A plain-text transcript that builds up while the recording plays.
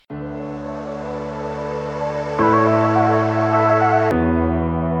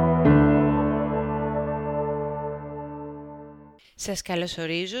Σας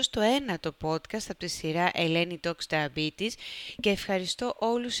καλωσορίζω στο ένατο podcast από τη σειρά Ελένη Talks Diabetes και ευχαριστώ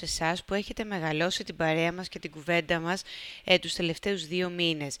όλους εσάς που έχετε μεγαλώσει την παρέα μας και την κουβέντα μας τους τελευταίους 2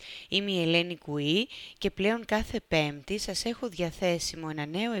 μήνες. Είμαι η Ελένη Κουή και πλέον κάθε Πέμπτη σας έχω διαθέσιμο ένα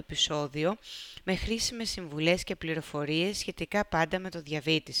νέο επεισόδιο με χρήσιμες συμβουλές και πληροφορίες σχετικά πάντα με το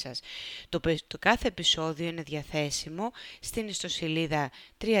διαβήτη σας. Το κάθε επεισόδιο είναι διαθέσιμο στην ιστοσελίδα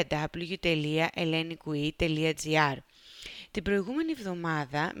www.elenikui.gr. Την προηγούμενη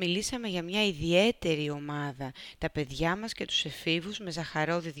εβδομάδα μιλήσαμε για μια ιδιαίτερη ομάδα, τα παιδιά μας και τους εφήβους με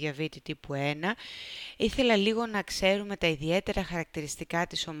ζαχαρόδι διαβήτη τύπου 1. Ήθελα λίγο να ξέρουμε τα ιδιαίτερα χαρακτηριστικά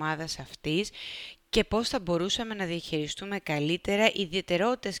της ομάδας αυτής και πώς θα μπορούσαμε να διαχειριστούμε καλύτερα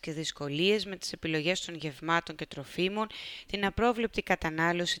ιδιαιτερότητες και δυσκολίες με τις επιλογές των γευμάτων και τροφίμων, την απρόβλεπτη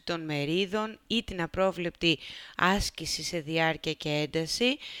κατανάλωση των μερίδων ή την απρόβλεπτη άσκηση σε διάρκεια και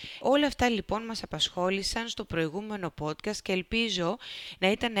ένταση. Όλα αυτά λοιπόν μας απασχόλησαν στο προηγούμενο podcast και ελπίζω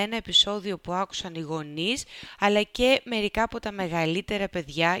να ήταν ένα επεισόδιο που άκουσαν οι γονείς, αλλά και μερικά από τα μεγαλύτερα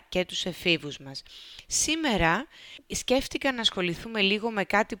παιδιά και τους εφήβους μας. Σήμερα σκέφτηκα να ασχοληθούμε λίγο με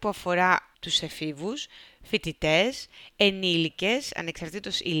κάτι που αφορά τους εφήβους, φοιτητές, ενήλικες,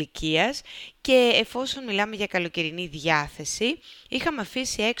 ανεξαρτήτως ηλικίας και εφόσον μιλάμε για καλοκαιρινή διάθεση, είχαμε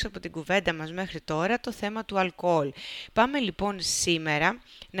αφήσει έξω από την κουβέντα μας μέχρι τώρα το θέμα του αλκοόλ. Πάμε λοιπόν σήμερα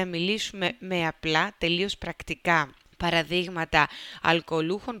να μιλήσουμε με απλά, τελείως πρακτικά παραδείγματα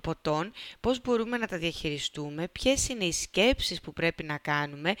αλκοολούχων ποτών, πώς μπορούμε να τα διαχειριστούμε, ποιες είναι οι σκέψεις που πρέπει να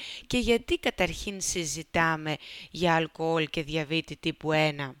κάνουμε και γιατί καταρχήν συζητάμε για αλκοόλ και διαβήτη τύπου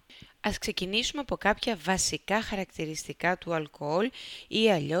 1. Ας ξεκινήσουμε από κάποια βασικά χαρακτηριστικά του αλκοόλ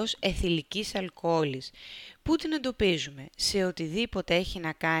ή αλλιώς αιθιλικής αλκοόλης. Πού την εντοπίζουμε? Σε οτιδήποτε έχει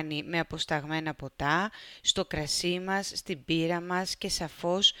να κάνει με αποσταγμένα ποτά, στο κρασί μας, στην πύρα μας και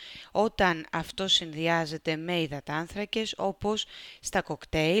σαφώς όταν αυτό συνδυάζεται με υδατάνθρακες όπως στα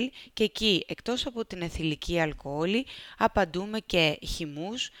κοκτέιλ και εκεί εκτός από την αιθιλική αλκοόλη απαντούμε και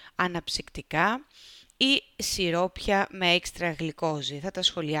χυμούς, αναψυκτικά ή σιρόπια με έξτρα γλυκόζη. Θα τα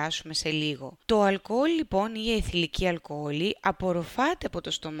σχολιάσουμε σε λίγο. Το αλκοόλ λοιπόν ή η αιθιλική αλκοόλη απορροφάται από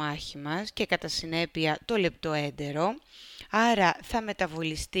το στομάχι μας και κατά συνέπεια το λεπτό έντερο, άρα θα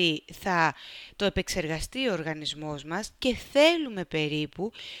μεταβολιστεί, θα το επεξεργαστεί ο οργανισμός μας και θέλουμε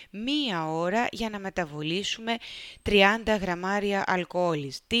περίπου 1 ώρα για να μεταβολήσουμε 30 γραμμάρια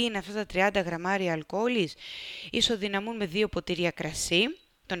αλκοόλης. Τι είναι αυτά τα 30 γραμμάρια αλκοόλης? Ισοδυναμούν με 2 ποτήρια κρασί,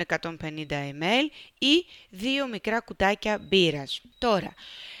 των 150 ml ή 2 μικρά κουτάκια μπύρας. Τώρα,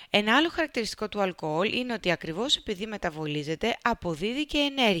 ένα άλλο χαρακτηριστικό του αλκοόλ είναι ότι ακριβώς επειδή μεταβολίζεται αποδίδει και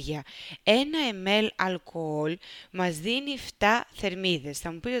ενέργεια. 1 ml αλκοόλ μας δίνει 7 θερμίδες.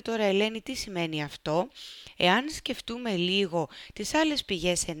 Θα μου πείτε τώρα Ελένη τι σημαίνει αυτό? Εάν σκεφτούμε λίγο τις άλλες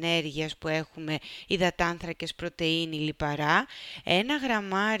πηγές ενέργειας που έχουμε, υδατάνθρακες, πρωτεΐνη, λιπαρά, 1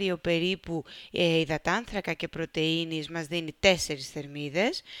 γραμμάριο περίπου υδατάνθρακα και πρωτεΐνης μας δίνει 4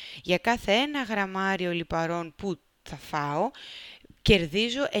 θερμίδες. Για κάθε 1 γραμμάριο λιπαρών που θα φάω,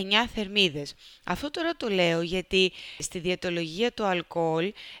 κερδίζω 9 θερμίδες. Αυτό τώρα το λέω γιατί στη διαιτολογία το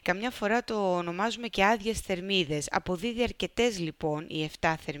αλκοόλ καμιά φορά το ονομάζουμε και άδειες θερμίδες. Αποδίδει αρκετές λοιπόν οι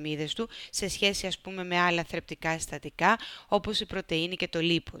 7 θερμίδες του σε σχέση ας πούμε με άλλα θρεπτικά συστατικά όπως η πρωτεΐνη και το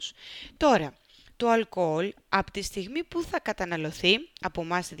λίπος. Τώρα, το αλκοόλ από τη στιγμή που θα καταναλωθεί από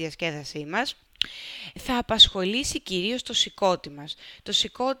εμάς στη διασκέδασή μας, θα απασχολήσει κυρίως το σηκώτη μας. Το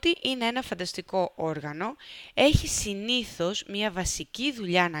σηκώτη είναι ένα φανταστικό όργανο, έχει συνήθως μια βασική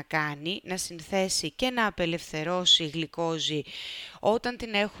δουλειά να κάνει, να συνθέσει και να απελευθερώσει γλυκόζη όταν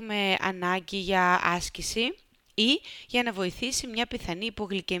την έχουμε ανάγκη για άσκηση ή για να βοηθήσει μια πιθανή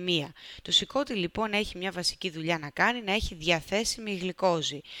υπογλυκαιμία. Το σηκώτη λοιπόν έχει μια βασική δουλειά να κάνει, να έχει διαθέσιμη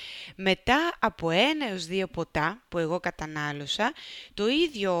γλυκόζη. Μετά από 1 έως 2 ποτά που εγώ κατανάλωσα, το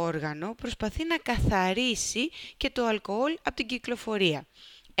ίδιο όργανο προσπαθεί να καθαρίσει και το αλκοόλ από την κυκλοφορία.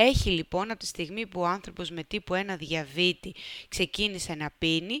 Έχει λοιπόν από τη στιγμή που ο άνθρωπος με τύπου 1 διαβήτη ξεκίνησε να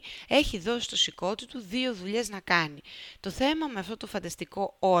πίνει, έχει δώσει στο σηκώτη του 2 δουλειές να κάνει. Το θέμα με αυτό το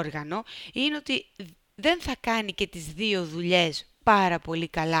φανταστικό όργανο είναι ότι δεν θα κάνει και τις 2 δουλειές πάρα πολύ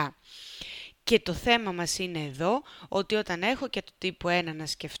καλά. Και το θέμα μας είναι εδώ ότι όταν έχω και το τύπου 1 να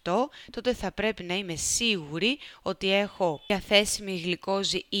σκεφτώ, τότε θα πρέπει να είμαι σίγουρη ότι έχω διαθέσιμη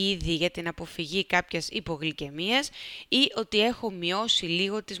γλυκόζη ήδη για την αποφυγή κάποιας υπογλυκαιμίας ή ότι έχω μειώσει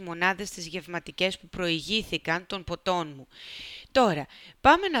λίγο τις μονάδες τις γευματικές που προηγήθηκαν των ποτών μου. Τώρα,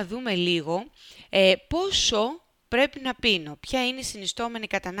 πάμε να δούμε λίγο πόσο πρέπει να πίνω, ποια είναι η συνιστόμενη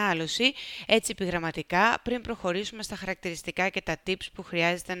κατανάλωση, έτσι επιγραμματικά, πριν προχωρήσουμε στα χαρακτηριστικά και τα tips που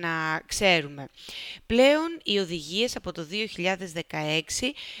χρειάζεται να ξέρουμε. Πλέον οι οδηγίες από το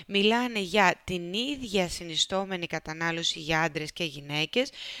 2016 μιλάνε για την ίδια συνιστόμενη κατανάλωση για άντρες και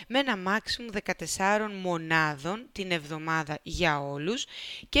γυναίκες με ένα μάξιμου 14 μονάδων την εβδομάδα για όλους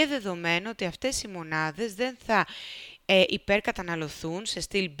και δεδομένου ότι αυτές οι μονάδες δεν θα υπερκαταναλωθούν σε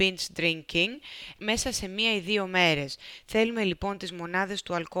στυλ binge drinking μέσα σε 1 ή 2 μέρες. Θέλουμε λοιπόν τις μονάδες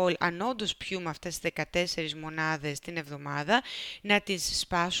του αλκοόλ, αν όντως πιούμε αυτές τις 14 μονάδες την εβδομάδα, να τις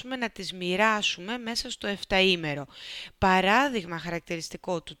σπάσουμε, να τις μοιράσουμε μέσα στο 7ήμερο. Παράδειγμα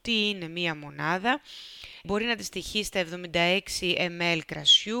χαρακτηριστικό του τι είναι μία μονάδα, μπορεί να αντιστοιχεί στα 76 ml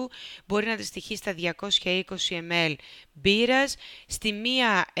κρασιού, μπορεί να αντιστοιχεί στα 220 ml μπύρας, στη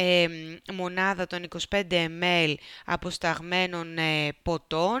μία μονάδα των 25 ml αποσταγμένων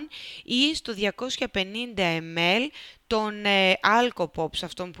ποτών ή στο 250 ml των alcopops,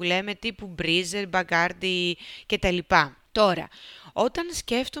 αυτών που λέμε τύπου Breezer, Bacardi κτλ. Τώρα, όταν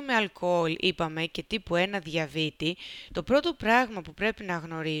σκέφτομαι αλκοόλ, είπαμε, και τύπου 1 διαβήτη, το πρώτο πράγμα που πρέπει να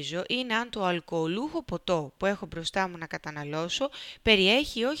γνωρίζω είναι αν το αλκοολούχο ποτό που έχω μπροστά μου να καταναλώσω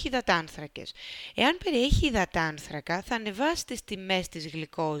περιέχει ή όχι υδατάνθρακες. Εάν περιέχει υδατάνθρακα, θα ανεβάσει τις τιμές της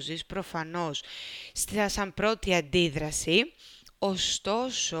γλυκόζης, προφανώς, σαν πρώτη αντίδραση.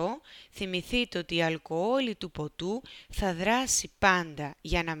 Ωστόσο, θυμηθείτε ότι η αλκοόλη του ποτού θα δράσει πάντα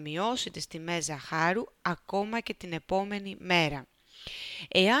για να μειώσει τις τιμές ζαχάρου ακόμα και την επόμενη μέρα.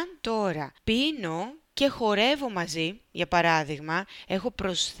 Εάν τώρα πίνω και χορεύω μαζί, για παράδειγμα, έχω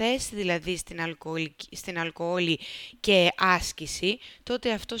προσθέσει δηλαδή στην αλκοόλη και άσκηση,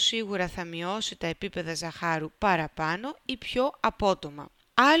 τότε αυτό σίγουρα θα μειώσει τα επίπεδα ζαχάρου παραπάνω ή πιο απότομα.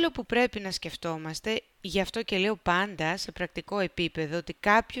 Άλλο που πρέπει να σκεφτόμαστε, γι' αυτό και λέω πάντα σε πρακτικό επίπεδο, ότι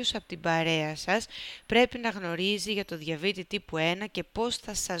κάποιος από την παρέα σας πρέπει να γνωρίζει για το διαβήτη τύπου 1 και πώς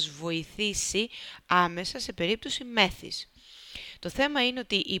θα σας βοηθήσει άμεσα σε περίπτωση μέθης. Το θέμα είναι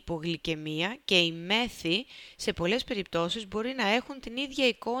ότι η υπογλυκαιμία και η μέθη σε πολλές περιπτώσεις μπορεί να έχουν την ίδια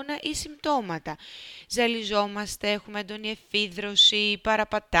εικόνα ή συμπτώματα. Ζαλιζόμαστε, έχουμε έντονη εφίδρωση,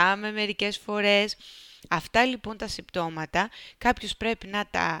 παραπατάμε μερικές φορές. Αυτά λοιπόν τα συμπτώματα κάποιος πρέπει να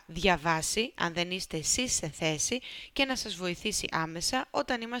τα διαβάσει, αν δεν είστε εσείς σε θέση, και να σας βοηθήσει άμεσα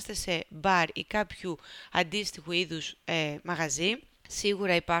όταν είμαστε σε μπαρ ή κάποιου αντίστοιχου είδους μαγαζί.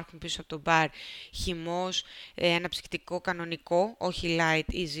 Σίγουρα υπάρχουν πίσω από το μπαρ χυμός, ένα ψυκτικό κανονικό, όχι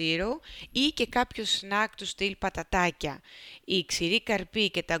light ή zero, ή και κάποιο σνακ του στυλ πατατάκια. Οι ξηροί καρποί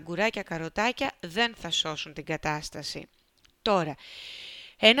και τα αγκουράκια καροτάκια δεν θα σώσουν την κατάσταση. Τώρα,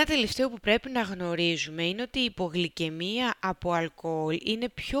 ένα τελευταίο που πρέπει να γνωρίζουμε είναι ότι η υπογλυκαιμία από αλκοόλ είναι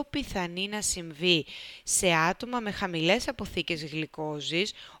πιο πιθανή να συμβεί σε άτομα με χαμηλές αποθήκες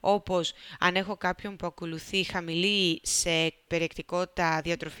γλυκόζης, όπως αν έχω κάποιον που ακολουθεί χαμηλή σε περιεκτικότητα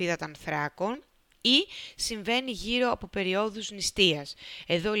διατροφή υδατανθράκων, ή συμβαίνει γύρω από περιόδους νηστείας.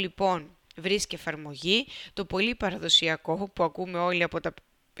 Εδώ λοιπόν βρίσκει εφαρμογή το πολύ παραδοσιακό που ακούμε όλοι από τα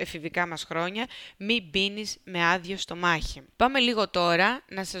εφηβικά μας χρόνια, μη πίνεις με άδειο στομάχι. Πάμε λίγο τώρα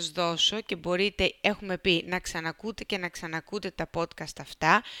να σας δώσω, και μπορείτε, έχουμε πει, να ξανακούτε και να ξανακούτε τα podcast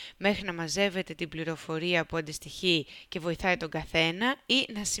αυτά μέχρι να μαζεύετε την πληροφορία που αντιστοιχεί και βοηθάει τον καθένα, ή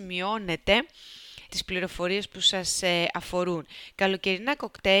να σημειώνετε τις πληροφορίες που σας αφορούν. Καλοκαιρινά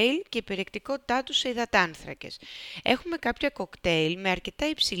κοκτέιλ και η περιεκτικότητά τους σε υδατάνθρακες. Έχουμε κάποια κοκτέιλ με αρκετά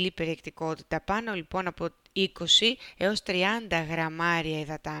υψηλή περιεκτικότητα, πάνω λοιπόν από 20 έως 30 γραμμάρια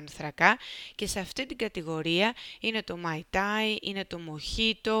υδατάνθρακα, και σε αυτή την κατηγορία είναι το Mai Tai, είναι το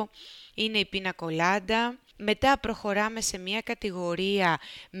Mojito, είναι η Πίνα Κολάντα. Μετά προχωράμε σε μια κατηγορία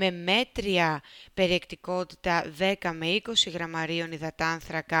με μέτρια περιεκτικότητα 10 με 20 γραμμαρίων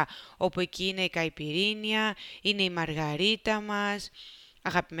υδατάνθρακα, όπου εκεί είναι η καϊπιρίνια, είναι η μαργαρίτα μας,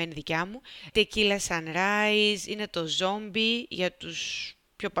 αγαπημένη δικιά μου, Tequila Sunrise, είναι το Zombie για τους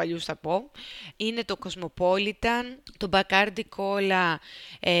πιο παλιούς θα πω, είναι το Cosmopolitan, το Bacardi Cola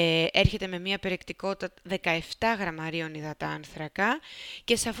έρχεται με μια περιεκτικότητα 17 γραμμαρίων υδατάνθρακα,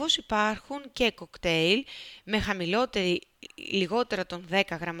 και σαφώς υπάρχουν και κοκτέιλ με χαμηλότερη, λιγότερα των 10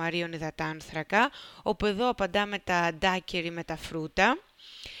 γραμμαρίων υδατάνθρακα, όπου εδώ απαντάμε τα daiquiri με τα φρούτα,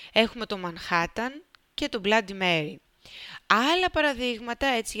 έχουμε το Manhattan και το Bloody Mary. Άλλα παραδείγματα,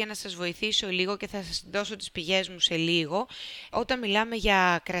 έτσι για να σας βοηθήσω λίγο και θα σας δώσω τις πηγές μου σε λίγο, όταν μιλάμε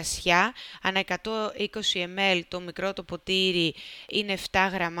για κρασιά, ανά 120 ml το μικρό το ποτήρι είναι 7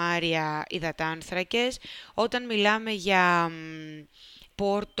 γραμμάρια υδατάνθρακες. Όταν μιλάμε για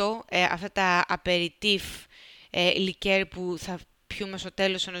πόρτο, αυτά τα aperitif λικέρ που θα πιούμε στο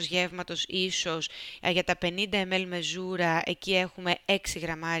τέλος ενός γεύματος ίσως για τα 50 ml μεζούρα, εκεί έχουμε 6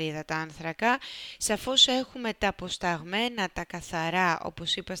 γραμμάρια υδατάνθρακα. Σαφώς έχουμε τα αποσταγμένα, τα καθαρά,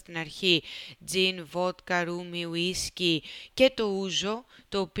 όπως είπα στην αρχή, τζιν, βότκα, ρούμι, ουίσκι και το ούζο,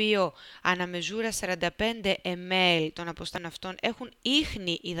 το οποίο αναμεζούρα 45 ml των αποσταγμένων αυτών έχουν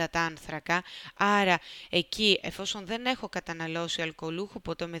ίχνη υδατάνθρακα, άρα εκεί εφόσον δεν έχω καταναλώσει αλκοολούχο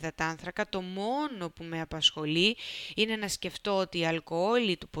ποτό με υδατάνθρακα, το μόνο που με απασχολεί είναι να σκεφτώ ότι η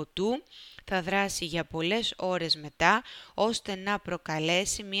αλκοόλη του ποτού θα δράσει για πολλές ώρες μετά, ώστε να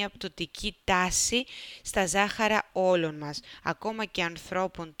προκαλέσει μια πτωτική τάση στα ζάχαρα όλων μας, ακόμα και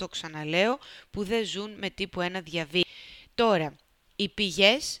ανθρώπων, το ξαναλέω, που δεν ζουν με τύπου 1 διαβήτη. Τώρα, οι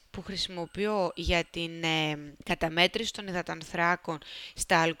πηγές που χρησιμοποιώ για την καταμέτρηση των υδατανθράκων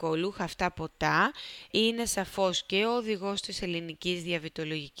στα αλκοολούχα αυτά ποτά είναι σαφώς και ο οδηγός της Ελληνικής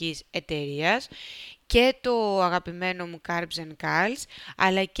Διαβητολογικής Εταιρείας και το αγαπημένο μου Carbs & Cals,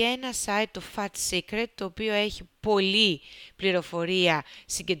 αλλά και ένα site, το Fat Secret, το οποίο έχει πολλή πληροφορία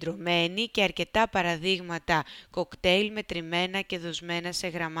συγκεντρωμένη και αρκετά παραδείγματα κοκτέιλ μετρημένα και δοσμένα σε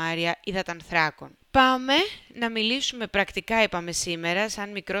γραμμάρια υδατανθράκων. Πάμε να μιλήσουμε πρακτικά, είπαμε σήμερα,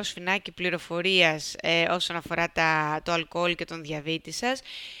 σαν μικρό σφινάκι πληροφορίας όσον αφορά το αλκοόλ και τον διαβήτη σας.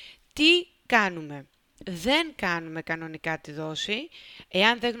 Τι κάνουμε? Δεν κάνουμε κανονικά τη δόση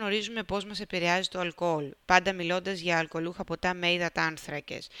εάν δεν γνωρίζουμε πώς μας επηρεάζει το αλκοόλ, πάντα μιλώντας για αλκοολούχα ποτά με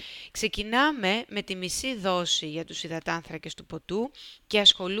υδατάνθρακες. Ξεκινάμε με τη μισή δόση για τους υδατάνθρακες του ποτού και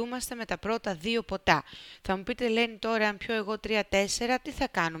ασχολούμαστε με τα πρώτα 2 ποτά. Θα μου πείτε, Ελένη, τώρα αν πιω εγώ 3-4, τι θα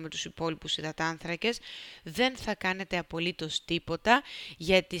κάνω με τους υπόλοιπους υδατάνθρακες? Δεν θα κάνετε απολύτως τίποτα,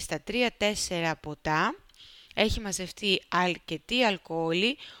 γιατί στα 3-4 ποτά έχει μαζευτεί αρκετή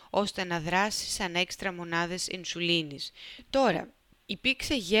αλκοόλη ώστε να δράσει σαν έξτρα μονάδες ινσουλίνης. Τώρα,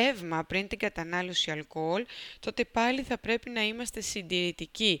 υπήρξε γεύμα πριν την κατανάλωση αλκοόλ, τότε πάλι θα πρέπει να είμαστε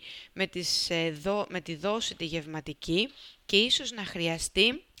συντηρητικοί με τη δόση τη γευματική και ίσως να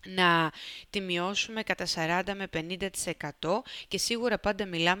χρειαστεί να τη μειώσουμε κατά 40 με 50% και σίγουρα πάντα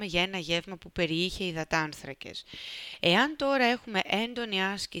μιλάμε για ένα γεύμα που περιείχε υδατάνθρακες. Εάν τώρα έχουμε έντονη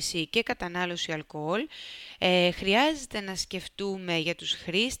άσκηση και κατανάλωση αλκοόλ, χρειάζεται να σκεφτούμε για τους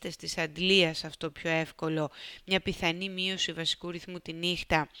χρήστες της αντλίας, αυτό πιο εύκολο, μια πιθανή μείωση βασικού ρυθμού τη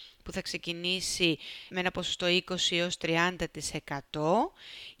νύχτα που θα ξεκινήσει με ένα ποσοστό 20 έως 30%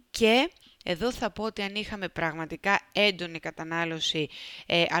 και εδώ θα πω ότι αν είχαμε πραγματικά έντονη κατανάλωση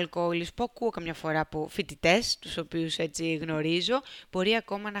αλκοόλης, που ακούω καμιά φορά από φοιτητές, τους οποίους έτσι γνωρίζω, μπορεί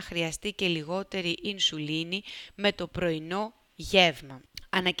ακόμα να χρειαστεί και λιγότερη ινσουλίνη με το πρωινό γεύμα.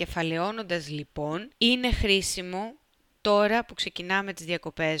 Ανακεφαλαιώνοντας λοιπόν, είναι χρήσιμο τώρα που ξεκινάμε τις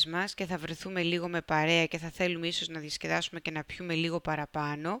διακοπές μας και θα βρεθούμε λίγο με παρέα και θα θέλουμε ίσως να διασκεδάσουμε και να πιούμε λίγο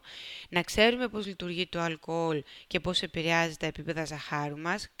παραπάνω, να ξέρουμε πώς λειτουργεί το αλκοόλ και πώς επηρεάζει τα επίπεδα ζαχάρου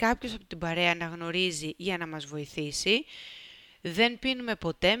μας, κάποιος από την παρέα να γνωρίζει για να μας βοηθήσει. Δεν πίνουμε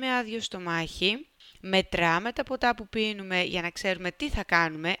ποτέ με άδειο στομάχι, μετράμε τα ποτά που πίνουμε για να ξέρουμε τι θα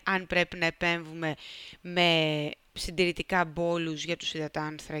κάνουμε αν πρέπει να επέμβουμε με συντηρητικά μπόλους για τους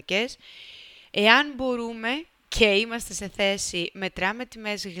υδατάνθρακες. Εάν μπορούμε και είμαστε σε θέση, μετράμε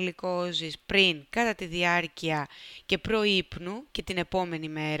τιμές γλυκόζης πριν, κατά τη διάρκεια και προείπνου και την επόμενη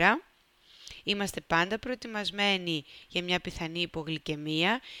μέρα. Είμαστε πάντα προετοιμασμένοι για μια πιθανή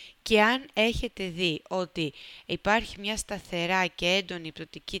υπογλυκαιμία και αν έχετε δει ότι υπάρχει μια σταθερά και έντονη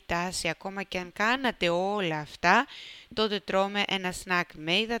πτωτική τάση, ακόμα και αν κάνατε όλα αυτά, τότε τρώμε ένα σνακ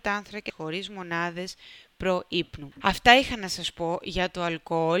με υδατάνθρακα χωρίς μονάδες προείπνου. Αυτά είχα να σας πω για το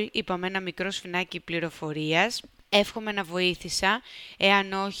αλκοόλ, είπαμε ένα μικρό σφινάκι πληροφορίας. Εύχομαι να βοήθησα,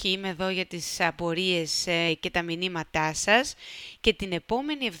 εάν όχι είμαι εδώ για τις απορίες και τα μηνύματά σας και την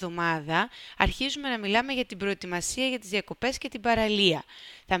επόμενη εβδομάδα αρχίζουμε να μιλάμε για την προετοιμασία για τις διακοπές και την παραλία.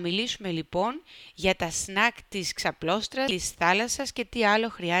 Θα μιλήσουμε λοιπόν για τα σνακ της ξαπλώστρας, της θάλασσας και τι άλλο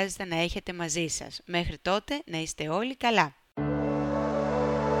χρειάζεται να έχετε μαζί σας. Μέχρι τότε να είστε όλοι καλά.